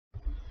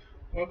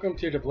Welcome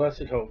to the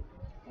Blessed Hope.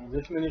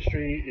 This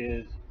ministry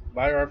is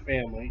by our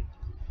family.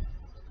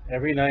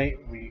 Every night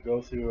we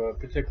go through a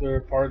particular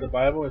part of the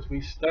Bible as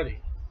we study.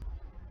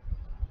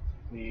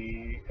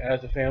 We,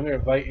 as a family, are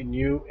inviting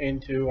you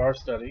into our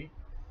study.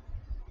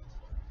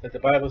 That the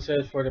Bible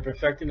says, for the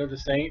perfecting of the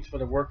saints, for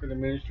the work of the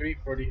ministry,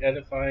 for the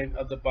edifying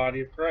of the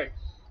body of Christ.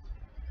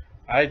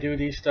 I do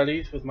these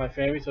studies with my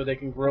family so they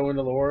can grow in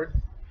the Lord,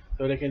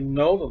 so they can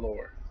know the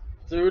Lord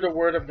through the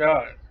Word of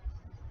God,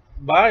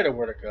 by the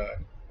Word of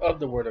God, of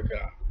the Word of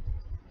God.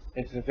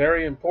 It's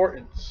very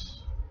important.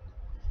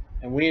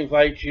 And we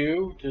invite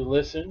you to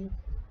listen,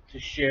 to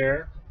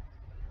share,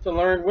 to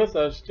learn with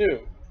us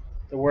too,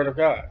 the Word of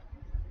God.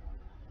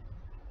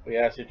 We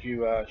ask that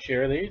you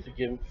share these, to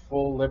give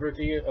full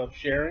liberty of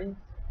sharing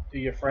to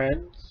your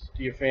friends,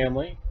 to your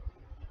family.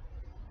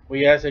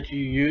 We ask that you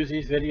use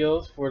these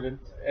videos for the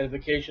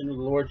edification of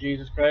the Lord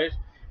Jesus Christ,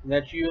 and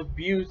that you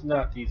abuse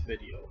not these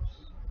videos.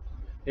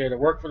 They are to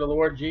work for the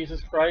Lord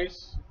Jesus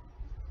Christ,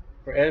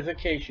 for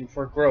edification,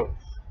 for growth.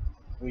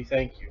 We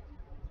thank you.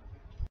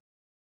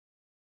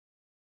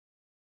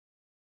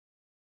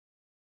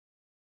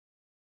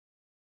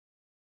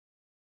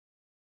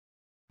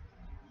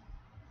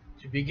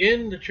 To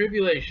begin the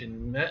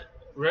tribulation,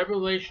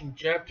 Revelation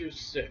chapter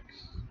 6.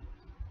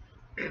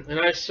 And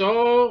I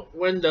saw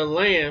when the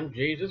Lamb,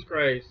 Jesus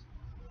Christ,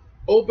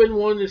 opened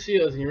one of the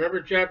seals. And you remember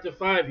chapter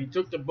 5, he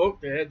took the book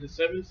that had the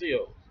 7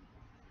 seals.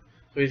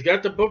 So he's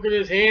got the book in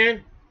his hand,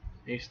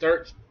 and he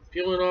starts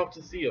peeling off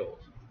the seals.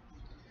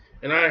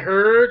 And I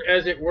heard,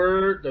 as it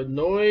were, the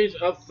noise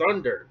of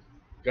thunder.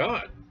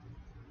 God.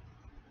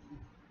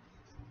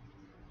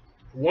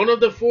 One of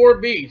the 4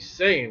 beasts,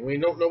 saying, we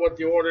don't know what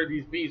the order of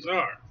these beasts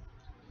are,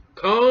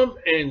 come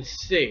and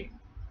see.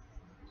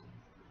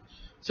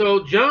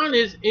 So John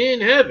is in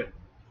heaven.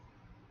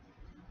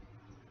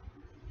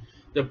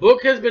 The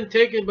book has been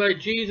taken by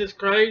Jesus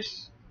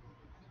Christ.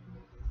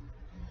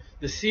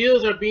 The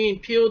seals are being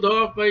peeled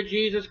off by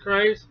Jesus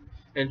Christ,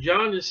 and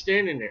John is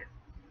standing there.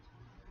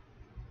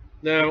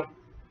 Now,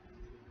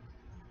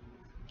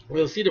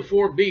 we'll see the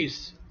 4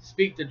 beasts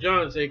speak to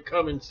John and say,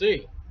 come and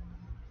see.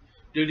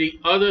 Do the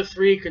other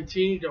 3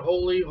 continue to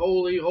holy,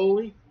 holy,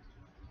 holy?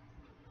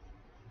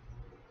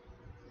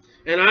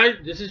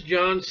 And this is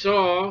John,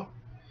 saw,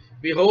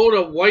 behold,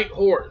 a white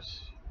horse.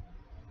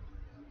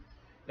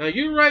 Now,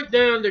 you write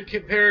down the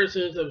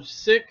comparisons of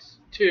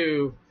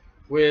 6:2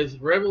 with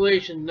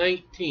Revelation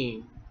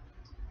 19,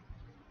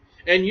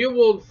 and you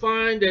will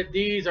find that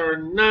these are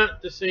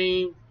not the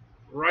same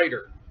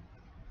writer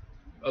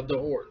of the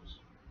horse.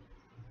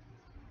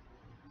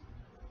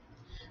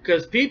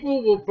 Because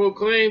people will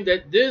proclaim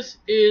that this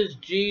is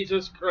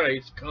Jesus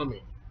Christ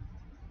coming.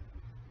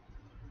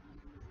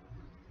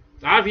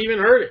 I've even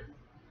heard it.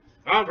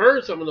 I've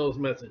heard some of those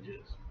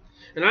messages.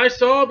 And I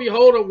saw,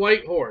 behold, a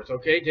white horse.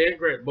 Okay, Dan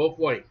Grant, both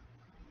white.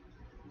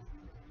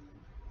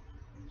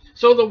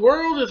 So the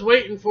world is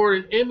waiting for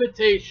an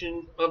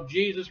imitation of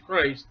Jesus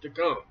Christ to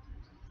come.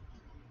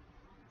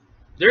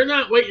 They're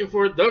not waiting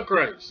for the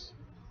Christ.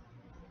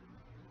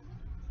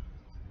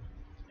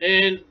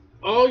 And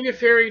all your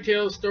fairy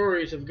tale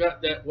stories have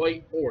got that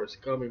white horse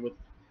coming with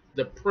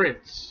the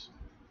prince.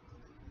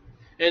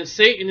 And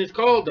Satan is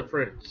called the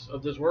prince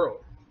of this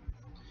world.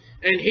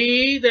 And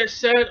he that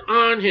sat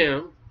on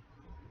him,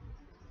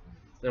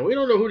 now we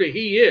don't know who the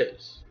he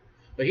is,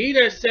 but he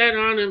that sat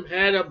on him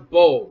had a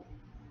bow.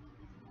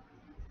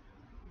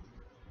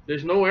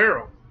 There's no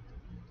arrow.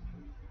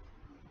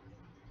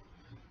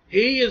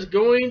 He is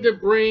going to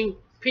bring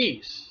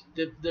peace.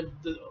 The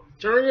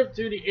alternative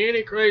to the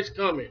Antichrist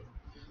coming.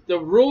 The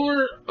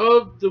ruler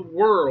of the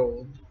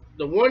world,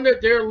 the one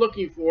that they're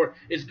looking for,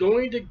 is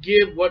going to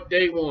give what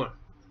they want.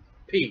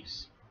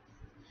 Peace.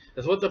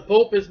 That's what the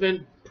Pope has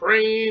been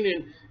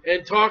praying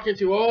and talking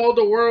to all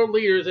the world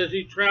leaders as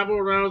he travels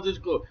around this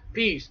globe.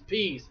 Peace,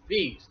 peace,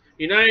 peace.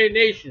 United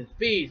Nations,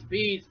 peace,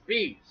 peace,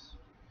 peace.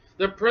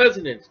 The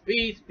presidents,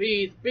 peace,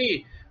 peace,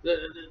 peace.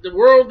 The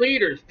world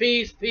leaders,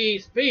 peace,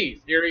 peace, peace.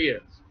 Here he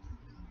is.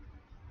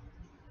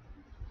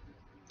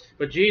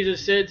 But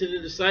Jesus said to the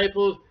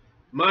disciples,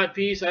 my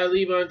peace I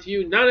leave unto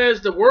you, not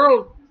as the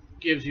world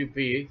gives you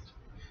peace.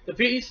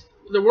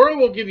 The world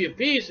will give you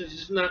peace, it's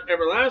just not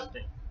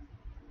everlasting.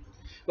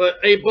 But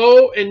a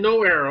bow and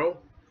no arrow,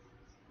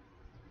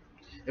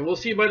 and we'll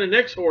see by the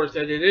next horse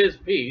that it is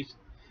peace,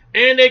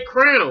 and a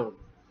crown.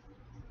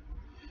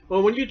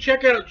 Well, when you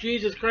check out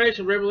Jesus Christ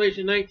in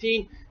Revelation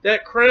 19,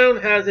 that crown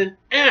has an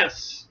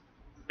S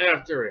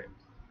after it.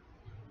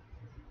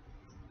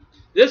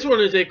 This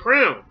one is a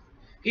crown.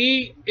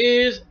 He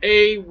is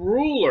a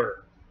ruler.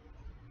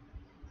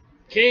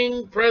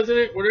 King,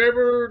 president,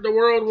 whatever the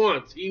world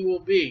wants, he will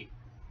be.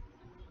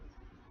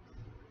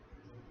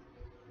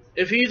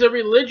 If he's a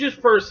religious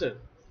person,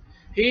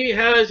 he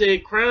has a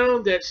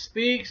crown that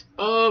speaks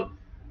of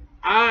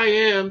I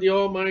am the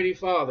Almighty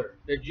Father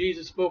that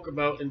Jesus spoke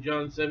about in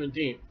John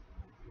 17.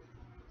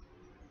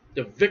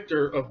 The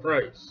victor of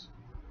Christ.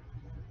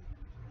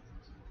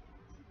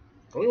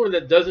 The only one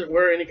that doesn't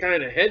wear any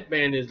kind of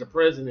headband is the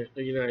President of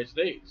the United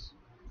States.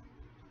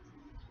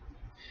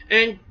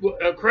 And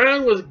a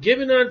crown was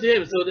given unto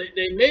him. So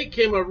they make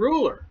him a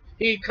ruler.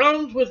 He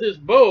comes with his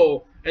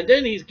bow, and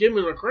then he's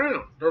given a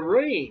crown to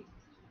reign.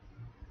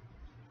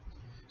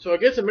 So I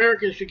guess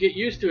Americans should get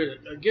used to it.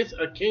 I guess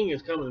a king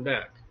is coming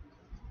back.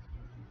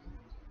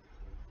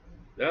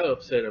 That'll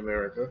upset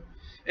America.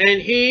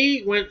 And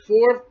he went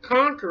forth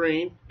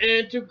conquering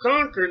and to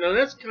conquer. Now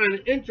that's kind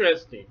of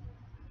interesting.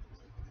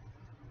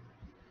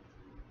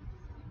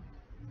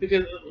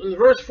 Because in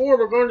verse 4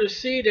 we're going to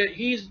see that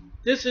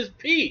this is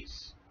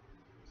peace.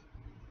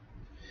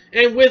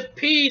 And with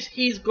peace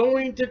he's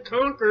going to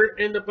conquer,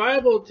 and the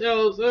Bible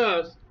tells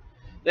us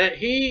that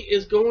he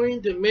is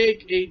going to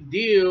make a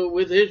deal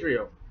with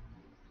Israel.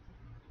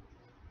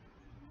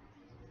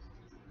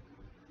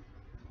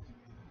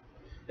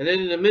 And then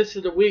in the midst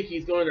of the week,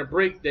 he's going to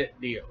break that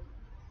deal,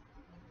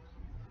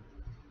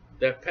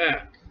 that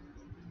pact.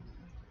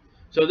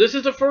 So this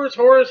is the first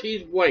horse.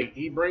 He's white.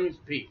 He brings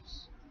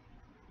peace.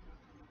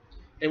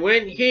 And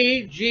when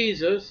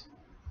Jesus,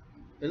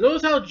 and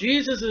notice how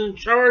Jesus is in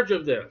charge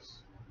of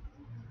this.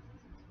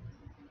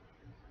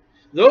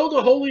 Though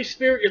the Holy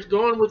Spirit is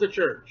gone with the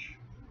church,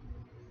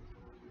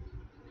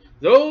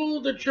 though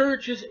the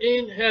church is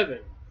in heaven,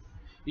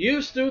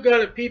 you still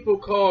got a people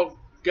called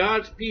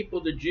God's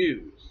people, the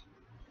Jews.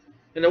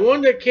 And the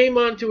one that came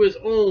onto his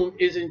own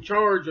is in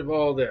charge of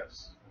all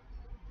this.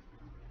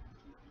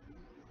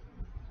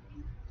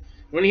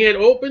 When he had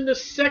opened the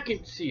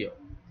second seal,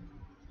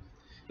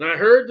 and I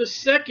heard the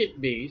second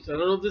beast, I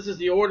don't know if this is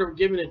the order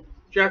given in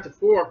chapter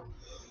 4,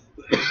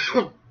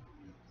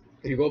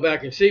 you go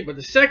back and see, but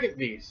the second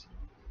beast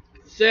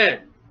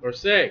said, or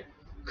say,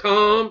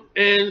 come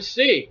and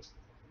see.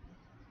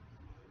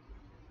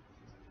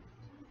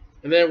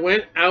 And there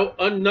went out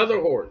another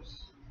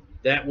horse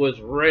that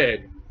was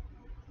red.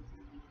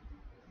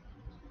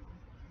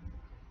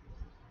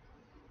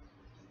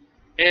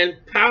 And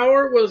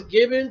power was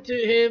given to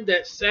him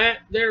that sat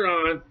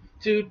thereon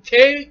to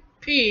take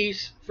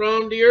peace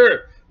from the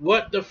earth.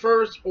 What the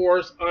first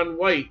horse on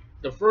white,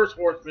 the first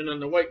horseman on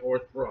the white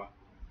horse brought.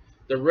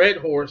 The red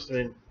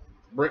horseman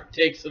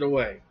takes it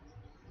away.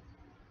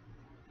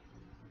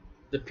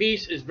 The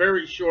peace is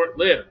very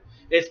short-lived.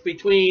 It's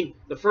between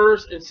the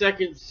first and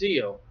second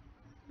seal.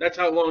 That's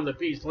how long the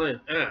peace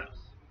lasts.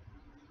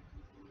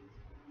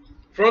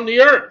 From the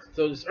earth.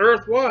 So it's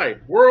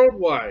earth-wide,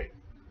 worldwide.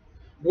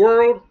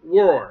 World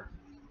war.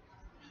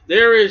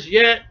 There is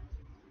yet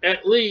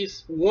at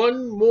least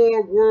one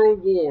more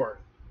world war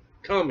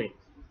coming.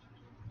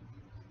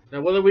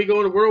 Now, whether we go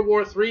into World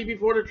War III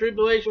before the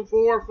tribulation, 4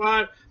 or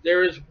 5,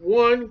 there is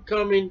one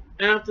coming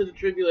after the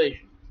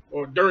tribulation,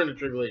 or during the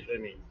tribulation,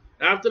 I mean,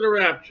 after the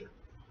rapture.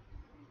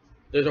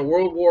 There's a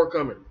world war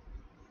coming.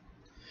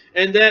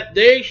 And that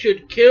they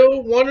should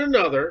kill one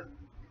another,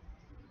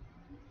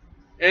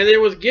 and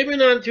there was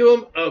given unto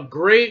them a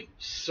great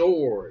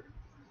sword.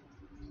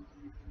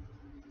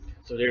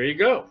 So there you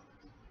go.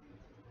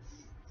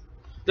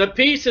 The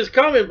peace is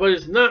coming, but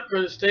it's not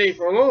going to stay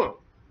for long.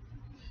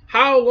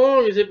 How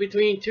long is it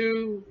between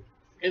 2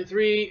 and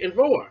 3 and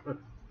 4?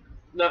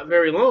 Not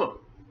very long.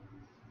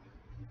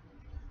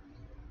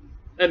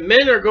 And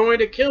men are going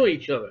to kill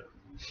each other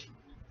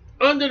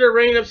under the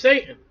reign of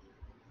Satan.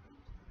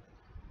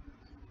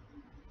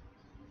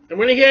 And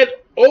when he had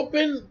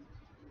opened,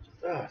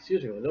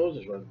 excuse me, my nose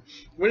is running.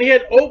 When he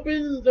had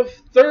opened the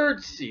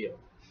third seal,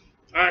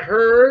 I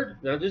heard,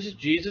 now this is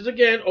Jesus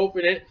again,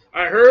 open it.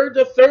 I heard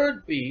the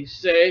third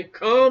beast say,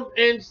 come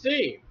and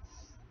see.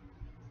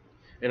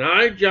 And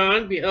I,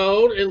 John,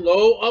 beheld, and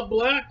lo, a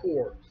black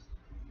horse.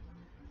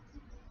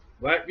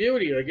 Black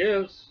beauty, I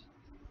guess.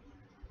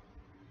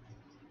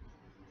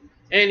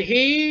 And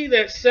he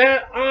that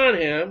sat on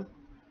him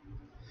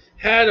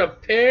had a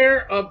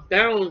pair of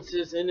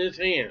balances in his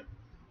hand.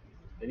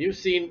 And you've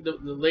seen the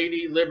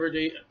Lady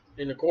Liberty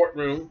in the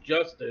courtroom,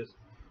 Justice,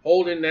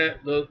 holding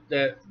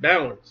that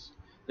balance.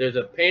 There's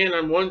a pan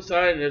on one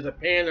side and there's a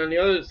pan on the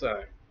other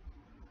side.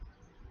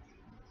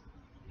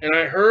 And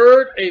I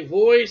heard a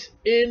voice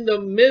in the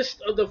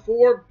midst of the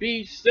 4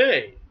 beasts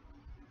say.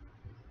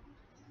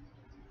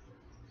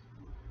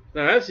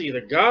 Now that's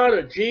either God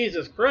or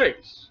Jesus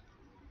Christ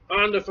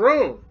on the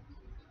throne.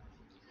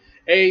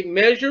 A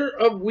measure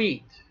of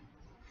wheat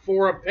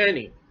for a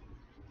penny.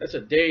 That's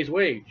a day's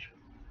wage.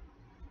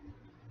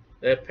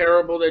 That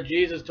parable that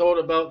Jesus told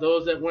about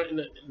those that went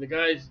in the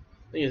guy's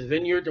his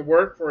vineyard to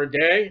work for a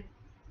day.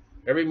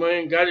 Every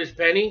man got his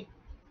penny.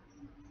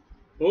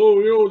 Oh,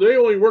 you know, they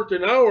only worked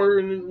an hour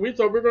and we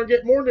thought we were going to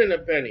get more than a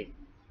penny.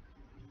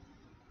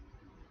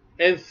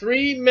 And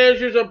 3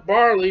 measures of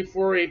barley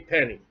for a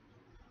penny.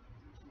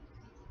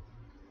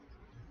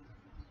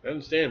 I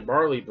understand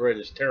barley bread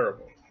is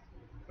terrible.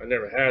 I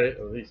never had it,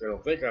 or at least I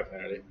don't think I've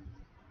had it.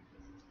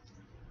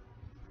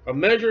 A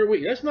measure of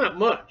wheat, that's not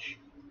much.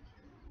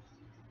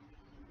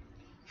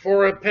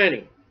 For a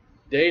penny.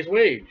 Day's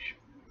wage.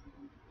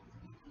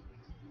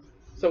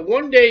 So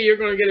one day you're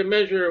going to get a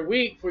measure of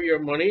wheat for your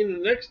money, and the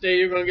next day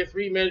you're going to get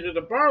 3 measures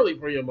of barley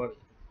for your money.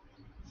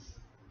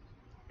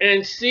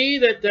 And see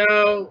that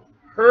thou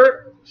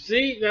hurt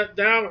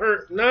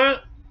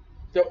not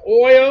the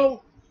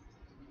oil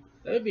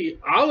That would be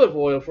olive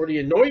oil for the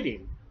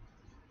anointing.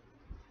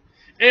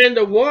 And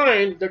the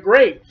wine, the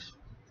grapes.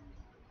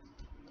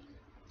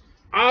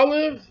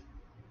 Olive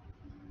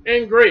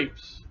and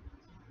grapes.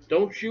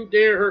 Don't you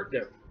dare hurt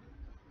them.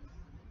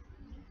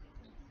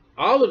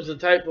 Olive's a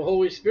type of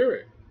Holy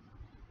Spirit.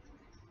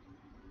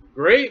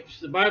 Grapes,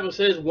 the Bible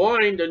says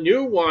wine, the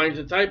new wine, is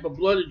a type of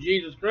blood of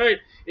Jesus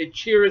Christ. It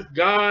cheereth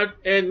God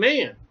and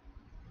man.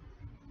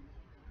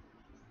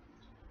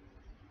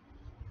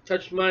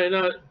 Touch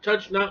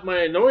not my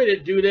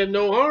anointed, do them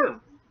no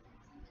harm.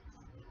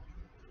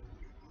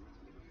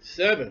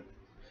 7.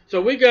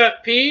 So we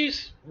got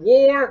peace,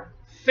 war,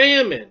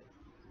 famine.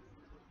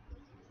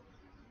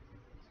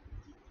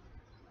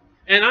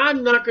 And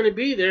I'm not going to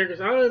be there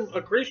because I'm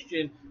a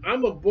Christian.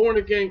 I'm a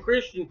born-again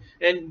Christian.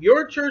 And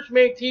your church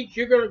may teach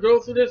you're going to go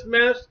through this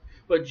mess.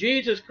 But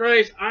Jesus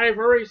Christ, I've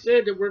already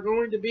said that we're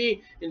going to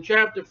be, in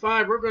chapter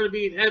 5, we're going to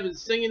be in heaven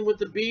singing with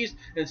the beast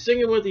and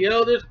singing with the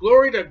elders.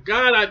 Glory to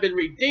God, I've been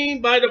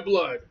redeemed by the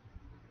blood.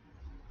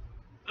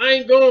 I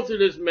ain't going through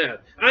this mess.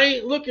 I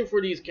ain't looking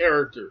for these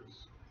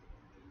characters.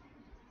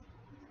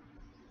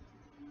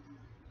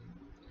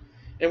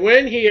 And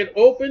when he had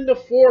opened the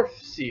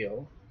 4th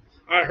seal,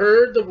 I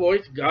heard the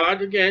voice,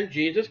 God again,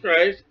 Jesus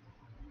Christ,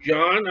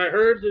 John, I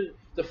heard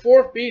the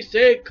 4th beast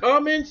say,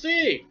 come and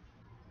see.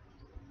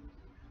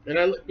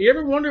 And you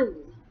ever wonder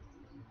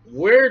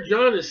where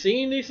John is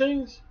seeing these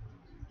things?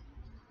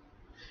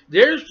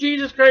 There's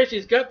Jesus Christ.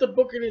 He's got the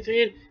book in his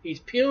hand. He's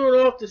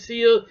peeling off the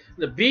seal.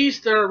 The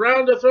beasts are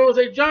around the throne.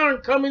 Say, John,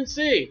 come and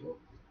see.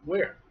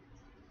 Where?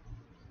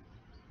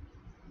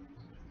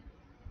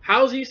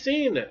 How's he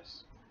seeing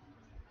this?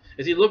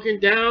 Is he looking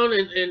down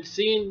and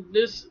seeing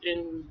this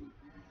in...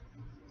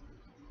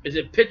 Is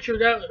it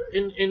pictured out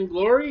in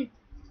glory?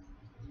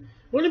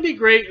 Wouldn't it be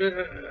great?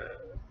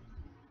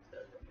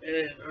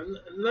 And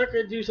I'm not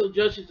going to do so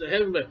justice to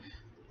heaven, but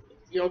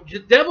the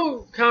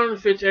devil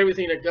counterfeits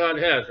everything that God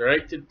has,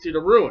 right? To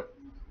the ruin.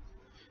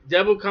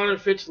 Devil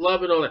counterfeits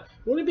love and all that.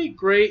 Wouldn't it be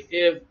great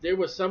if there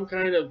was some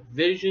kind of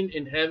vision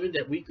in heaven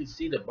that we could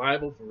see the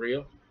Bible for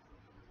real?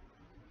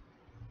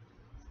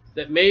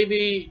 That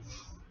maybe,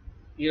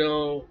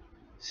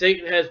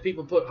 Satan has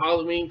people put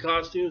Halloween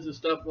costumes and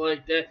stuff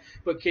like that.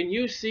 But can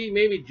you see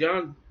maybe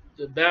John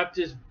the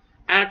Baptist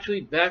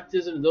actually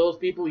baptizing those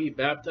people he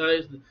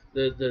baptized,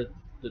 the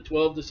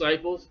 12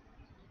 disciples?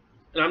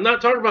 And I'm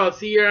not talking about a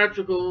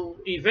theatrical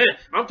event.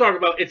 I'm talking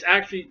about it's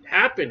actually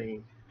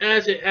happening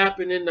as it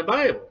happened in the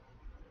Bible.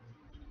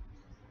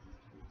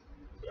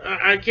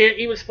 I can't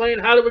even explain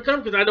how it would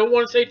come because I don't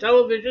want to say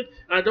television.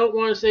 I don't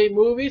want to say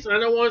movies. I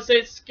don't want to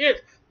say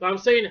skits. But I'm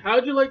saying,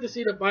 how'd you like to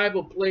see the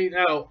Bible played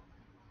out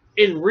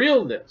in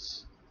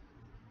realness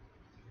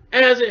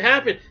as it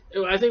happened?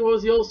 I think what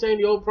was the old saying,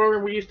 the old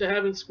program we used to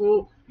have in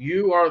school?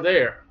 You are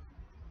there.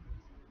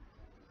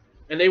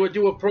 And they would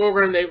do a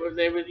program, they would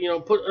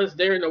put us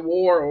there in the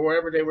war or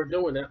wherever they were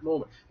doing that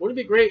moment. Wouldn't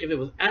it be great if it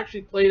was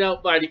actually played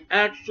out by the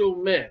actual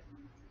men?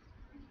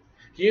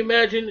 Can you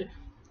imagine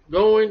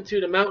going to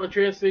the Mountain of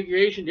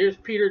Transfiguration? There's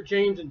Peter,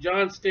 James, and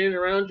John standing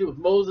around you with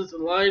Moses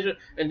and Elijah,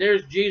 and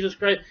there's Jesus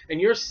Christ, and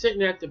you're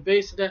sitting at the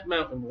base of that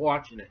mountain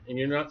watching it, and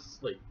you're not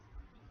asleep.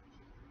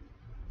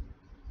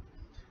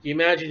 Can you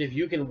imagine if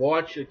you can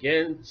watch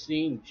again,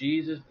 seeing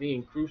Jesus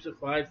being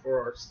crucified for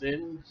our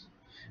sins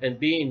and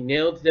being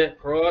nailed to that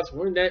cross?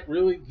 Wouldn't that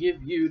really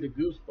give you the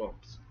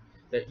goosebumps?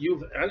 That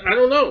I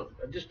don't know.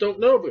 I just don't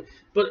know.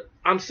 But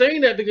I'm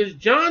saying that because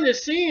John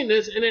is seeing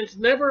this and it's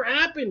never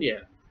happened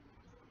yet.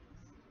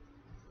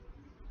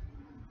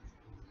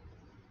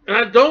 And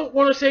I don't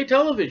want to say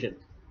television.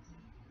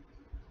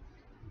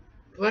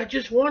 But I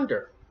just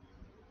wonder.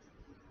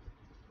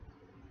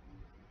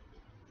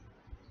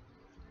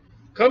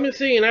 Come and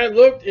see, and I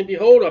looked, and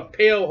behold, a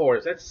pale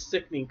horse. That's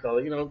sickening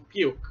color,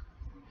 puke.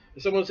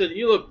 If someone said,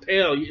 you look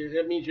pale,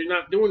 that means you're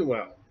not doing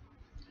well.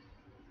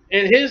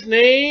 And his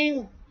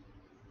name,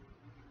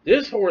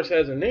 this horse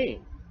has a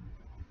name.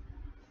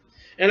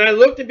 And I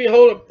looked, and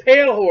behold, a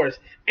pale horse.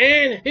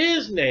 And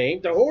his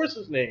name, the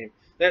horse's name,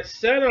 that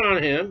sat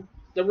on him,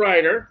 the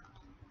rider,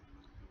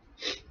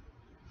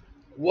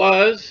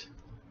 was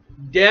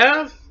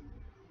Death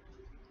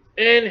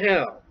and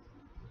Hell.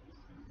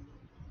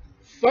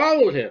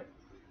 Followed him.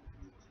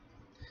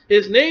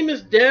 His name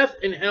is Death,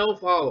 and Hell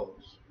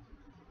follows.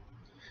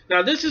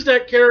 Now, this is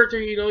that character,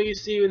 you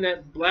see in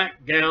that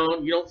black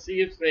gown. You don't see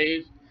his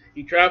face.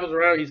 He travels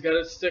around. He's got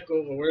a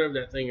sickle, or whatever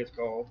that thing is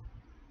called.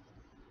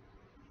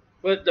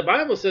 But the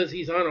Bible says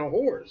he's on a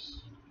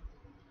horse.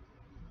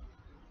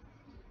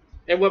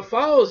 And what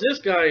follows this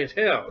guy is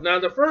hell. Now,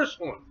 the first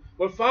one,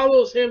 what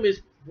follows him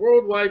is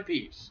worldwide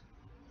peace.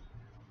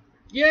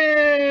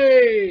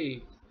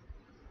 Yay!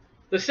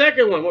 The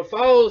second one, what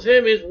follows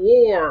him is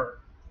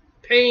war,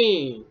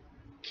 pain,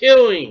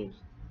 killing.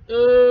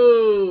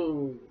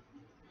 Oh.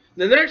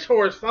 The next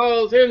horse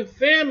follows him,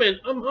 famine.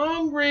 I'm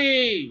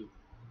hungry.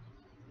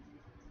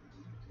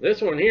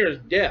 This one here is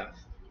death.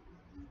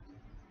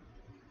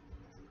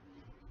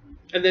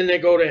 And then they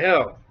go to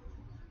hell.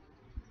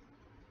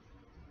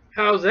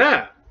 How's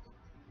that?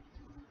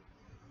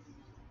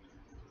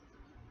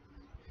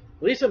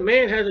 At least a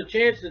man has a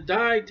chance to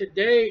die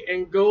today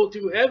and go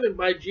to heaven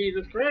by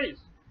Jesus Christ.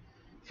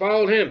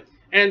 Followed him.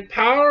 And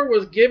power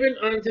was given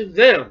unto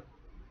them.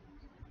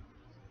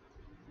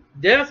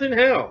 Death and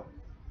hell.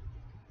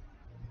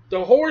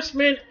 The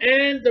horseman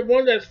and the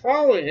one that's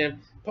following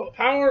him.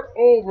 Power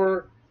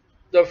over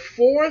the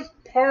fourth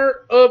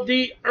part of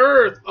the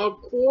earth. A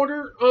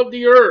quarter of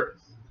the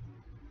earth.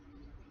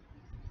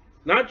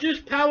 Not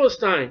just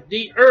Palestine.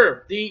 The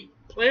earth. The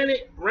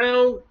planet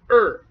round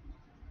earth.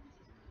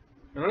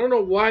 And I don't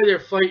know why they're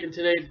fighting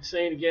today,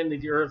 saying again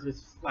that the earth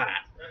is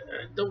flat.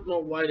 I don't know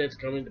why that's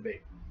coming to be.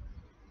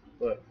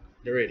 But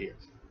they're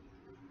idiots.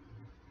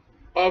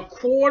 A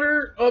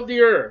quarter of the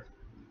earth.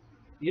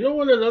 You know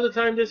when another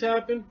time this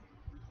happened?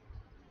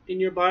 In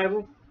your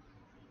Bible?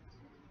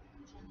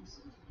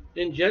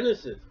 In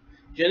Genesis.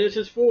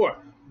 Genesis 4.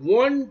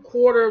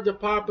 1/4 of the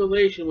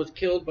population was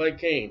killed by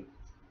Cain.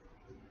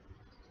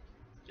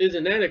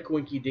 Isn't that a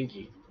quinky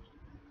dinky?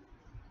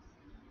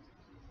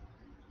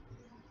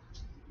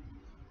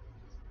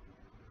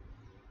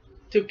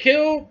 To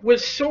kill with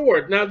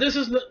sword. Now this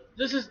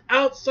is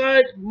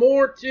outside,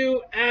 more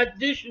to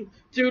addition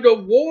to the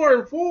war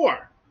and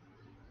war.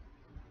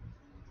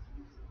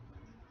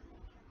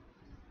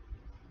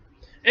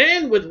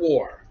 And with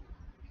war.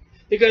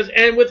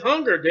 And with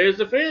hunger, there's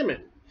the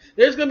famine.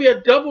 There's going to be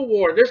a double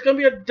war. There's going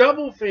to be a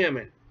double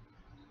famine.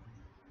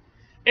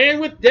 And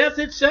with death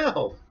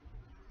itself.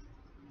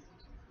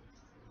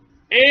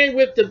 And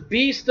with the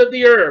beast of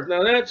the earth.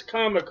 Now that's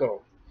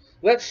comical.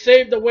 Let's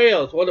save the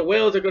whales. Well, the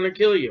whales are going to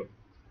kill you.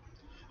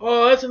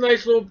 Oh, that's a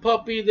nice little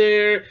puppy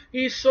there.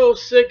 He's so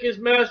sick, his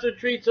master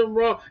treats him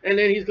wrong. And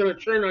then he's going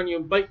to turn on you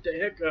and bite the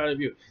heck out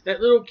of you.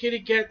 That little kitty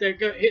cat that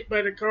got hit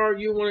by the car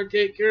you want to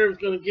take care of is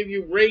going to give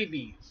you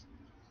rabies.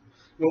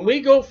 When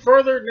we go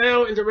further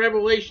now into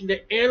Revelation,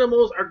 the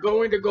animals are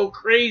going to go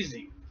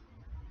crazy.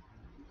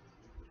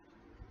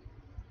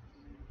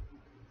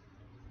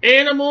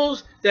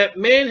 Animals that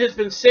man has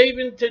been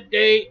saving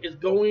today is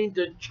going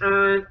to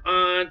turn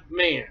on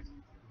man.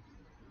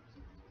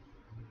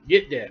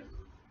 Get that.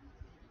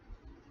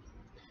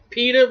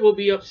 PETA will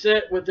be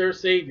upset with their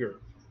savior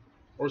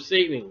or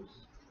savings.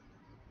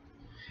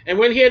 And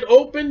when he had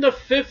opened the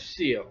 5th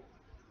seal,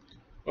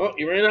 oh,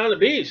 he ran out of the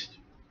beast.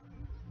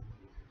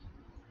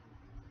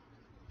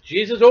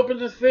 Jesus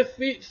opened the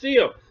 5th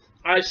seal.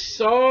 I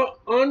saw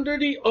under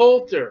the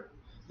altar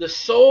the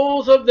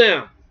souls of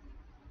them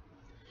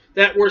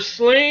that were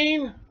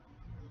slain.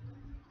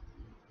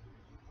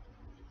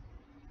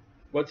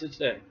 What's it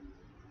say?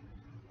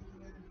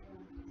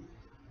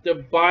 The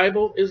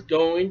Bible is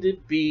going to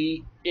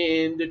be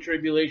in the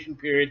tribulation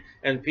period,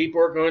 and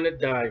people are going to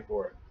die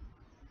for it.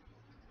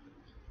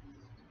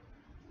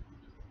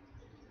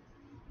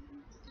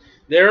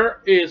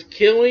 There is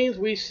killings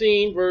we've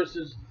seen,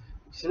 verses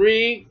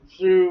 3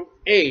 through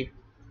 8.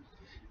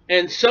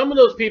 And some of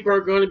those people are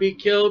going to be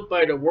killed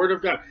by the word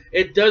of God.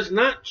 It does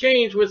not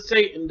change with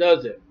Satan,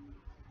 does it?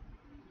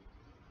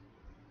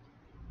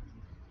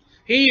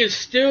 He is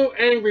still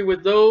angry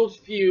with those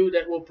few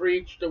that will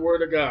preach the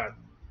word of God.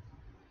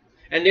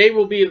 And they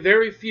will be a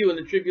very few in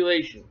the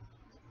tribulation.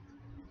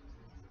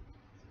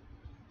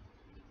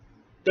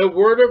 The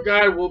word of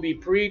God will be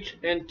preached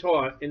and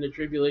taught in the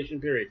tribulation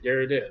period.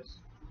 There it is.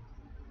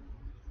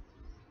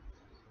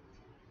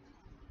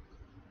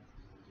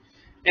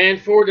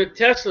 And for the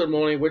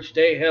testimony which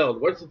they held.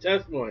 What's the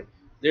testimony?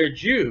 They're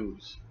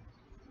Jews.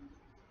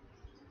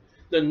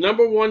 The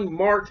 #1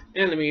 marked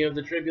enemy of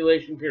the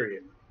tribulation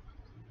period.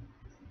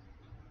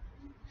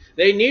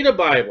 They need a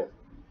Bible.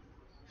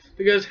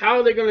 Because how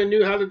are they going to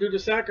know how to do the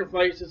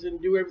sacrifices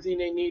and do everything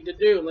they need to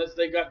do unless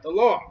they got the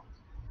law?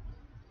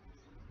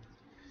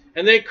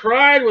 And they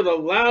cried with a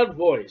loud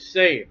voice,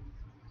 saying,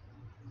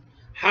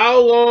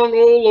 How long,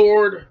 O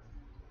Lord,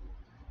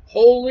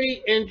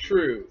 holy and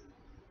true,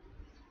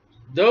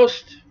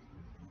 dost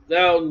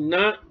thou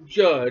not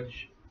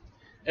judge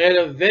and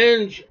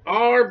avenge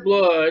our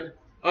blood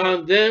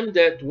on them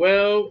that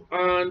dwell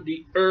on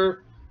the earth,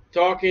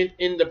 talking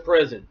in the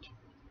present?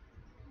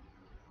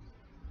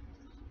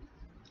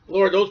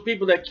 Lord, those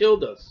people that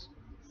killed us,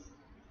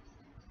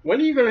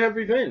 when are you going to have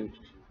revenge?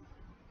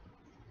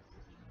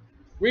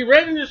 We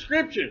read in the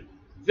scripture,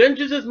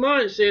 vengeance is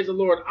mine, says the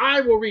Lord.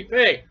 I will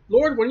repay.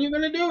 Lord, when are you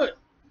going to do it?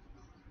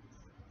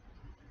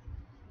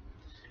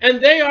 And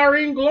they are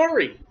in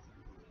glory.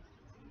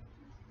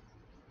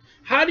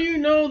 How do you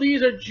know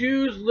these are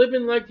Jews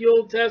living like the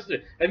Old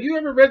Testament? Have you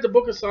ever read the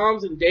book of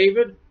Psalms and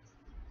David?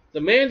 The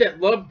man that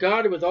loved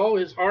God with all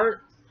his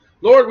heart.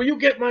 Lord, will you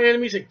get my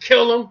enemies and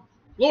kill them?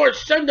 Lord,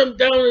 send them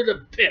down to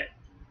the pit.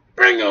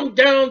 Bring them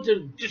down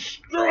to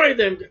destroy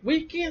them.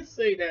 We can't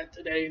say that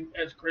today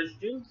as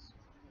Christians.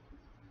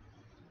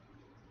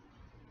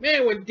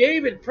 Man, when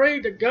David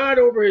prayed to God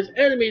over his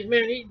enemies,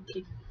 man, he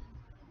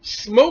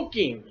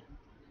smoking.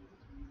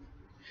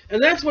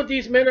 And that's what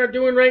these men are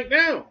doing right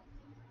now.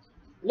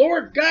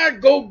 Lord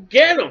God, go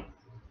get them.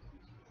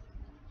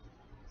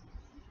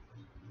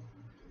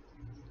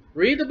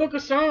 Read the book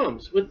of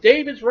Psalms with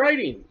David's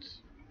writings.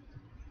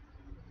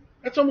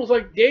 That's almost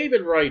like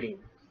David writing.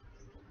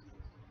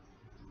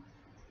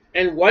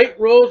 and white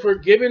robes were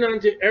given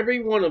unto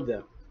every one of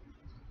them.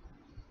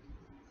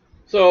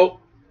 So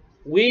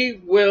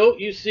we will,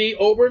 you see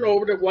over and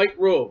over the white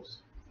robes.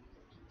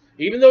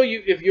 Even though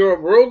if you're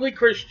a worldly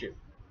Christian,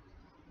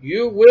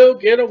 you will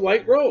get a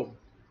white robe.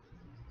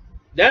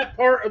 That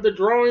part of the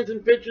drawings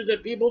and pictures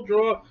that people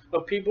draw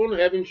of people in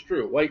heaven is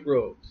true. White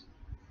robes.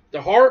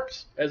 The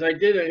harps, as I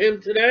did a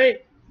hymn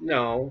today,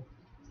 no.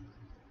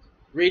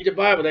 Read the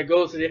Bible. That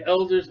goes to the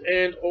elders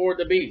and or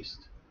the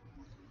beast.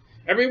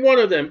 Every one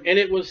of them. And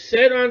it was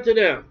said unto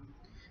them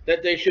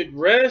that they should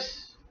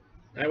rest.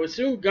 I would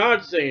assume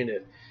God's saying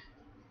it.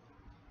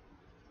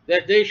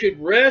 That they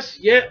should rest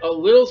yet a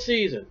little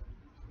season.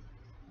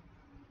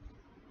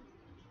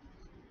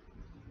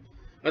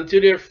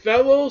 Unto their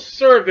fellow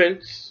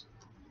servants.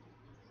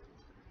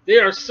 They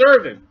are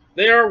serving.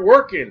 They are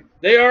working.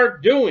 They are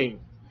doing.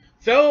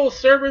 Fellow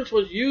servants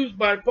was used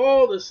by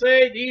Paul to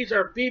say these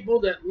are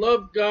people that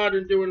love God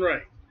and doing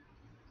right.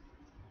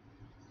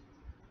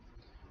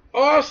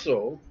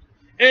 Also,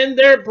 and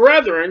their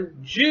brethren,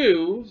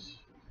 Jews,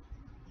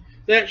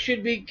 that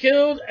should be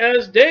killed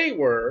as they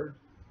were,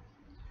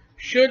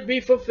 should be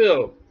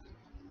fulfilled.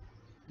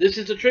 This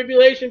is the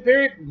tribulation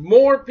period.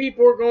 More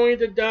people are going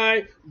to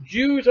die.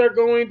 Jews are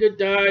going to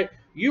die.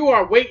 You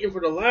are waiting for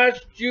the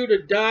last Jew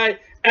to die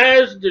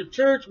as the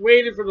church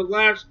waited for the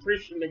last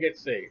Christian to get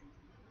saved.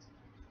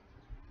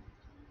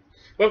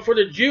 But for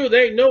the Jew,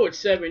 they know it's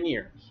 7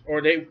 years.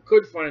 Or they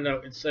could find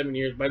out it's 7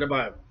 years by the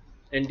Bible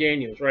and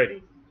Daniel's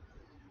writing.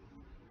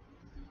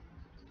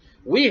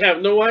 We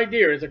have no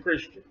idea as a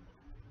Christian.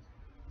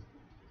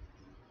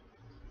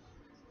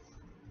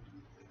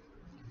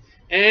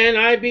 And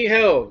I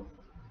beheld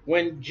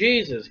when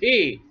Jesus,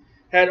 he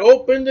had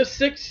opened the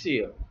 6th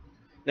seal.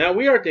 Now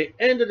we are at the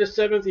end of the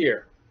 7th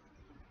year.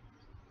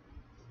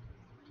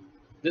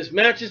 This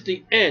matches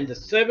the end, the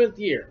 7th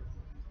year.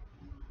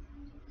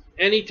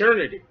 And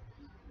eternity.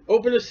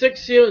 Opened the 6th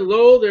seal, and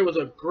lo, there was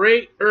a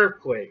great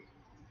earthquake.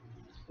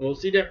 We'll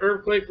see that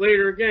earthquake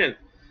later again.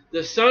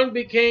 The sun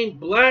became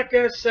black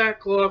as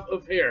sackcloth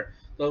of hair.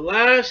 The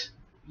last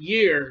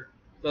year,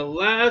 the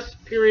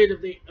last period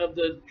of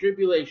the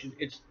tribulation,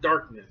 it's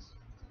darkness.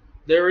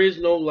 There is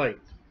no light.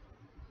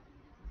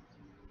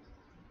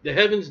 The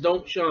heavens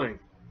don't shine.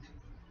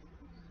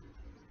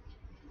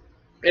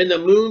 And the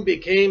moon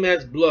became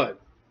as blood.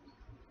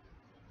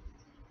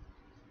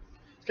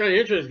 It's kind of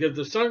interesting because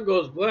the sun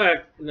goes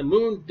black and the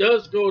moon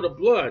does go to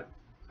blood.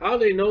 How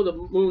do they know the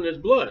moon is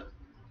blood?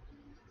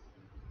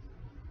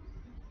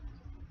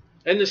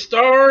 And the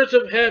stars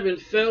of heaven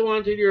fell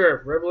onto the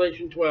earth,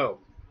 Revelation 12.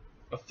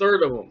 A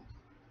third of them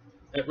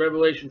at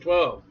Revelation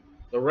 12.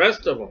 The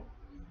rest of them.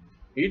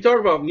 You talk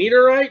about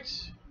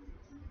meteorites?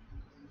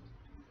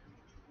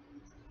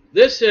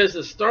 This says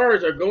the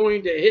stars are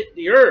going to hit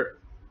the earth.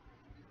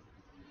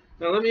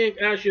 Now let me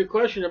ask you a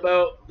question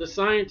about the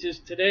scientists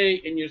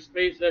today in your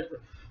space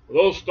effort.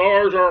 Those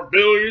stars are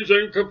billions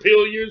and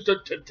quadrillions to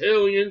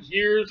trillions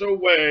years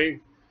away.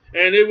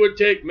 And it would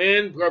take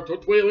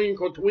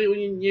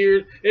quadrillion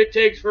years. It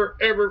takes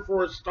forever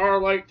for a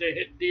starlight to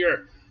hit the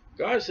earth.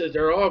 God says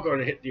they're all going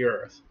to hit the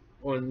earth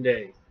one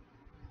day.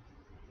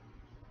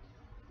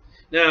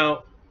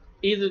 Now,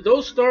 either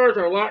those stars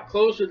are a lot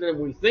closer than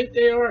we think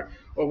they are,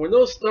 or when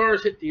those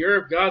stars hit the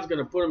earth, God's going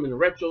to put them in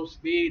retro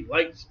speed,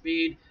 light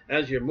speed,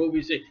 as your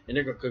movies say, and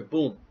they're going to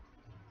kaboom.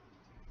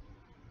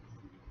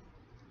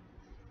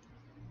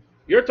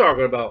 You're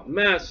talking about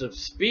massive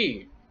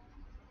speed.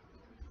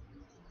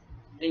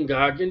 And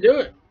God can do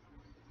it.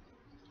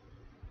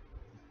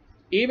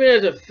 Even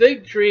as a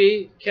fig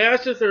tree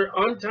casteth her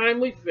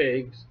untimely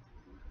figs,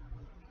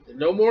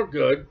 no more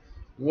good,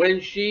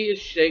 when she is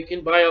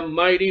shaken by a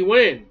mighty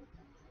wind.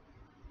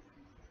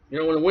 You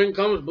know, when the wind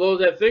comes, blows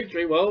that fig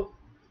tree, well,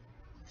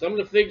 some of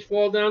the figs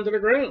fall down to the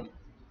ground.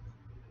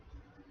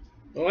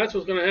 Well, that's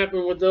what's going to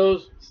happen with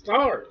those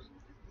stars.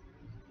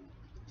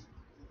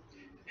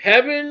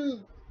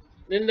 Heaven,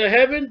 then the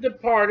heaven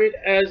departed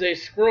as a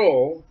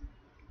scroll.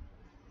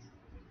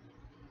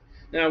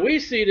 Now, we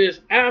see this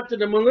after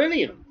the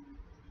millennium.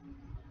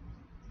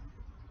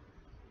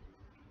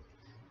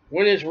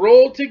 When it's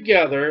rolled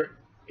together,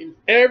 and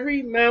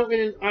every mountain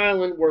and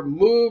island were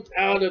moved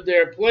out of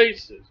their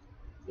places.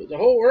 The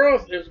whole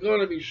earth is going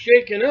to be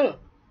shaken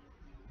up.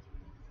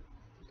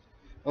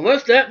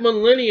 Unless that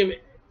millennium,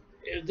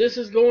 if this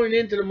is going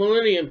into the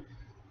millennium,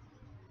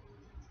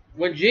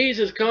 when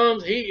Jesus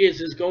comes, he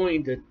is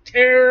going to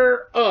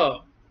tear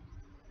up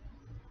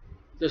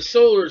the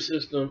solar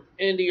system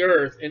and the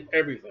earth and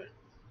everything.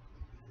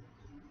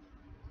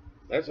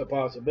 That's a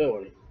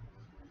possibility.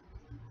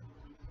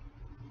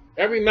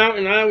 Every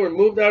mountain and island were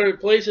moved out of their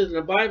places, and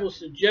the Bible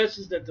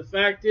suggests that the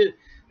fact is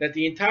that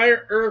the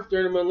entire earth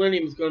during the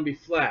millennium is going to be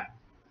flat.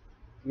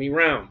 I mean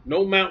round.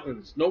 No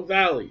mountains, no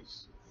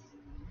valleys.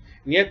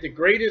 And yet the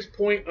greatest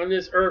point on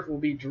this earth will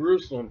be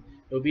Jerusalem.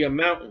 It will be a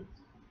mountain.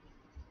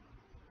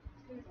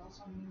 Could it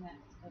also mean that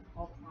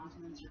all the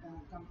continents are going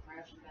to come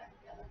crashing back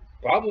together?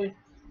 Probably.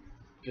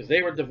 Because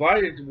they were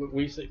divided,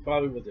 we say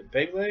probably with the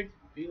peg leg,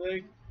 B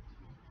leg.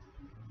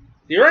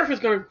 The earth is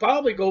going to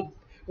probably go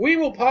we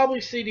will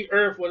probably see the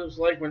earth what it was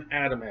like when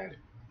Adam had it.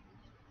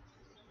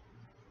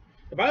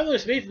 The Bible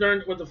speaks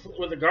during with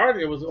the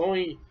garden. There was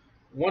only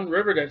one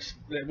river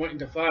that went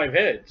into 5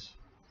 heads.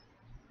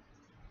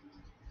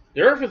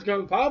 The earth is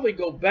going to probably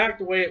go back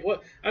the way it was.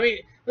 I mean,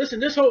 listen,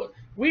 this whole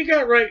we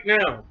got right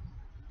now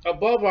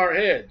above our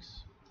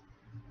heads.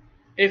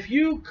 If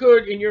you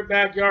could in your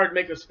backyard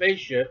make a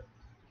spaceship,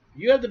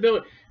 you have to build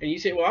it, and you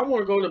say, "Well, I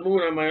want to go to the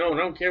moon on my own.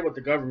 I don't care what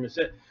the government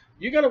said."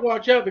 You got to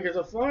watch out because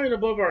they're flying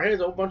above our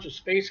heads a whole bunch of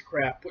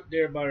spacecraft put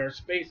there by our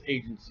space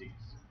agencies.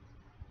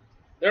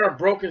 There are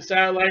broken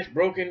satellites,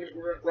 broken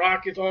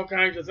rockets, all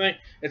kinds of things.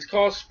 It's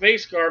called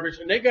space garbage,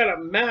 and they got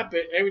to map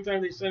it every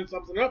time they send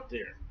something up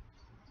there.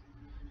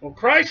 Well,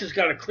 Christ has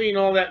got to clean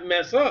all that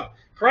mess up.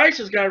 Christ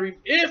has got to,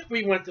 if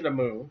we went to the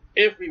moon,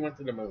 I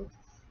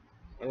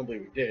don't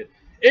believe we did.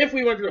 If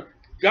we went to the moon,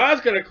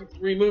 God's got to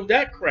remove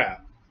that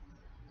crap.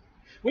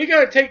 We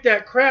got to take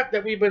that crap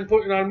that we've been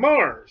putting on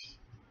Mars.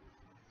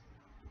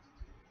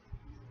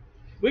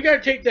 We got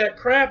to take that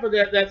crap of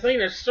that thing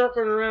that's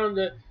circling around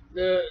the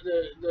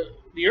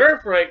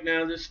Earth right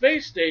now, the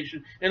space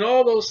station, and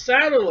all those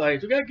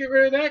satellites. We got to get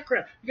rid of that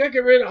crap. We got to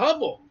get rid of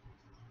Hubble.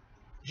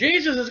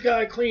 Jesus has got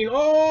to clean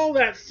all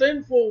that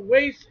sinful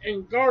waste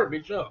and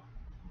garbage up.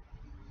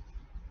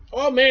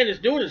 All man is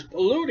doing is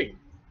polluting.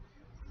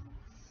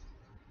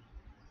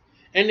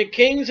 And the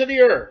kings of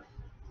the earth.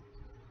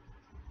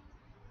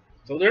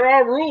 So there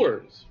are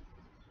rulers.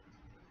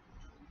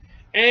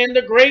 And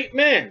the great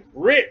men,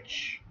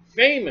 rich,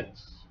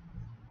 famous.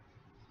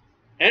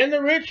 And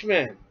the rich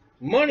men,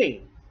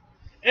 money.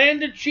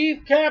 And the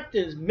chief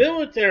captains,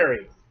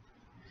 military.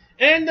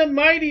 And the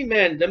mighty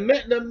men,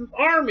 the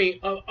army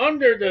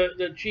under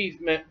the chief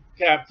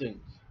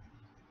captains.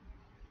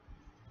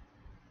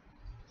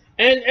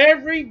 And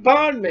every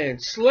bondman,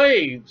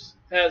 slaves,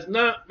 has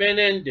not been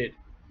ended.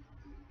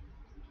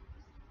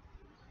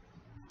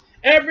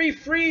 Every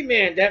free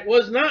man that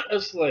was not a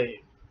slave.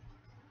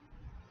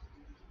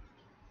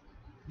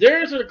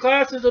 There's the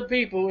classes of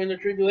people in the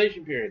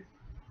tribulation period.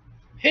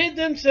 Hid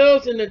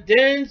themselves in the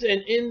dens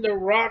and in the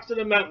rocks of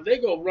the mountain. They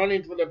go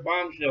running for the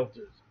bomb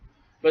shelters.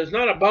 But it's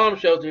not a bomb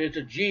shelter, it's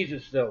a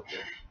Jesus shelter.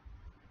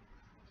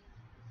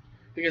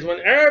 Because when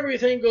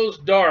everything goes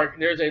dark,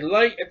 there's a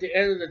light at the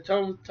end of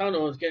the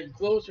tunnel. It's getting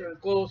closer and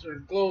closer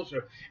and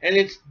closer. And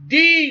it's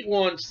the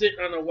one sitting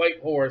on a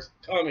white horse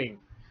coming.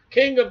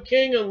 King of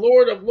kings and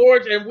Lord of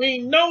lords. And we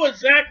know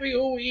exactly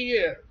who he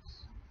is.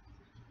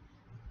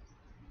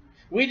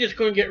 We just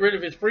couldn't get rid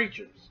of his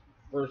preachers.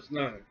 Verse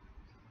 9.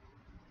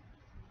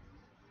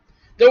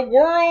 The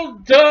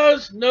world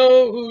does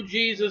know who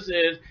Jesus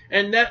is.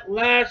 And that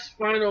last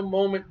final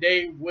moment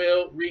they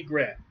will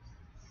regret.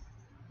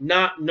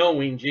 Not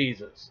knowing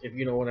Jesus, if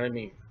you know what I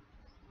mean.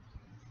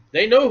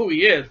 They know who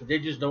he is, but they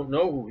just don't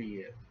know who he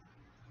is.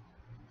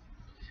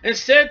 And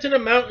said to the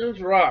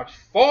mountains, rocks,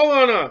 fall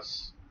on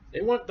us.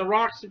 They want the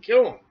rocks to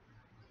kill them.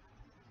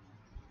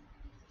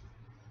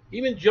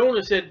 Even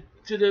Jonah said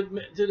to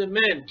the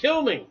men,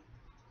 kill me.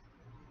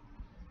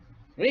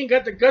 We ain't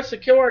got the guts to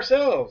kill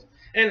ourselves.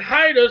 And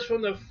hide us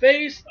from the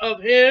face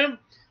of him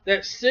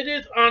that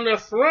sitteth on the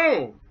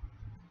throne.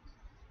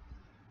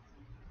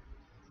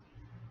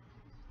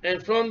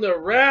 And from the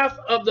wrath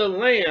of the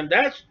Lamb.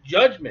 That's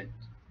judgment.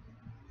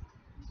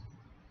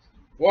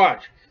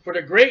 Watch. For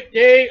the great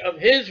day of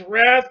his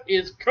wrath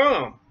is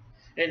come.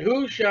 And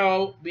who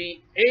shall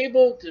be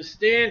able to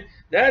stand?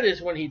 That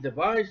is when he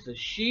divides the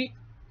sheep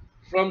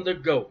from the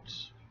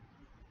goats.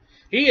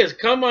 He has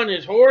come on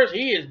his horse.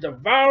 He is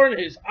devouring.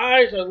 His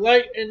eyes are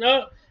lighting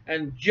up.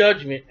 And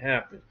judgment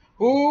happens.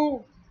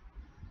 Who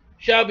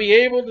shall be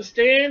able to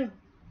stand?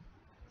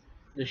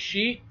 The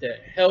sheep that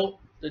help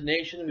the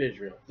nation of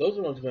Israel. Those are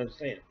the ones who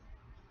understand.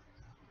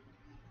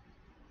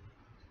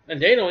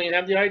 And they don't even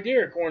have the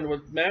idea according to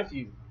what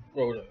Matthew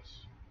wrote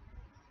us.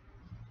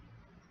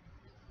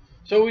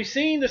 So we've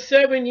seen the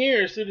 7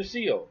 years through the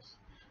seals.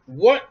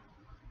 What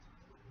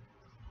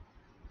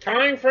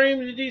time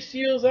frame these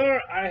seals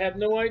are, I have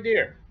no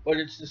idea. But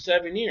it's the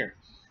 7 years.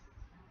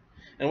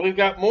 And we've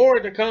got more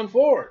to come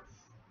forward.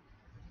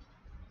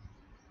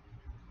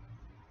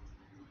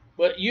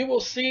 But you will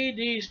see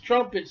these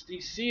trumpets,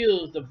 these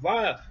seals, the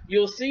vial.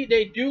 You'll see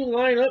they do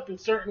line up in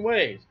certain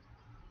ways.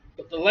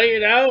 But to lay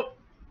it out,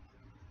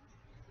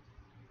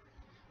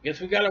 guess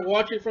we got to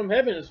watch it from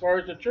heaven as far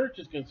as the church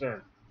is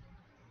concerned.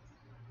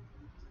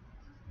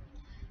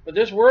 But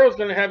this world is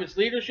going to have its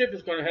leadership.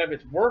 It's going to have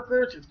its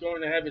workers. It's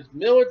going to have its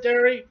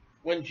military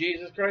when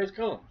Jesus Christ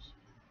comes.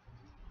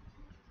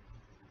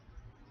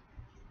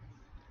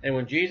 And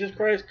when Jesus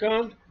Christ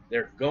comes,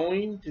 they're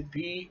going to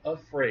be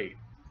afraid.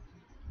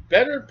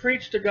 Better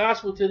preach the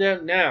gospel to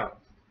them now.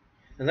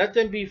 And let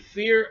them be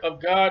fear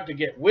of God to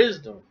get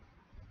wisdom.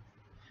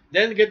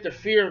 Then get the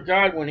fear of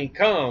God when he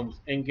comes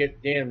and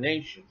get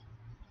damnation.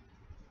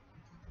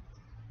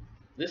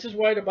 This is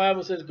why the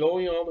Bible says, go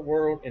in all the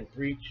world and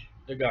preach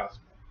the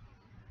gospel.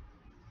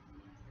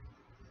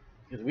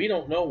 Because we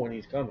don't know when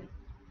he's coming.